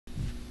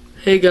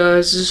Hey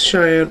guys, this is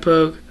Cheyenne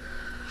Pogue.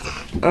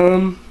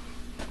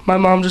 My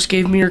mom just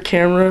gave me her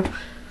camera,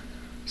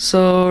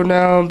 so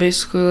now I'm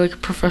basically like a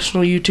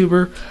professional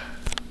YouTuber.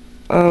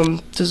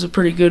 This is a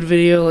pretty good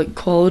video, like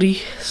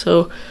quality,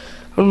 so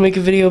I'm gonna make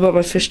a video about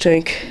my fish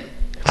tank.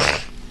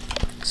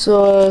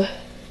 So,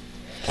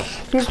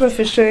 here's my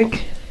fish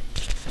tank.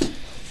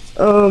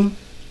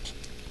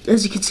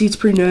 As you can see, it's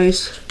pretty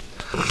nice.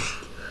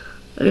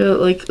 I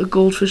got like a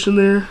goldfish in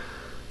there.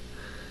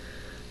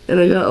 And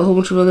I got a whole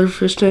bunch of other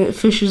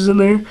fishes in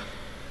there.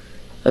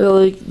 I got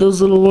like those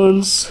little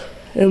ones,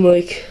 and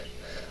like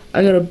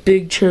I got a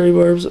big cherry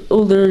barbs.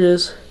 Oh, there it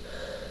is.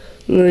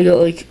 And then I got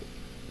like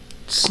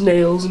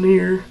snails in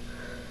here.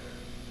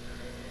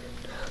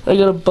 I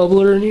got a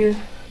bubbler in here.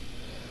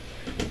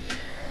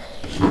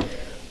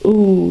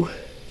 Ooh,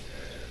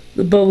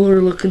 the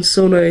bubbler looking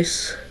so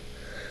nice.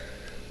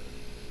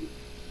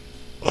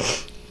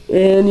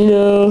 And you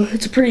know,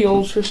 it's a pretty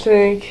old fish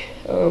tank.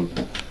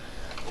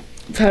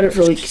 I've had it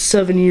for like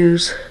 7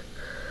 years.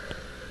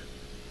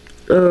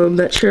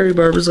 That cherry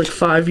barb is like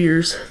 5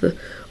 years,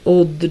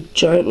 the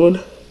giant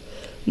one.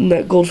 And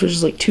that goldfish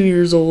is like 2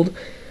 years old.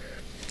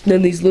 And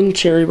then these little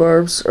cherry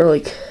barbs are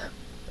like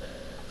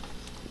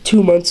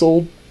 2 months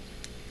old.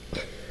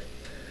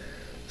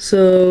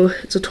 So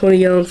it's a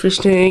 20-gallon fish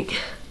tank.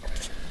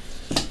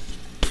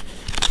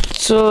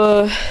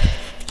 So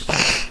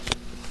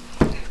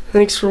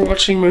thanks for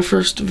watching my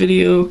first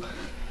video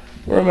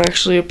where I'm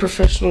actually a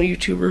professional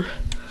YouTuber.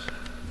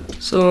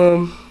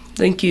 So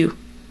thank you.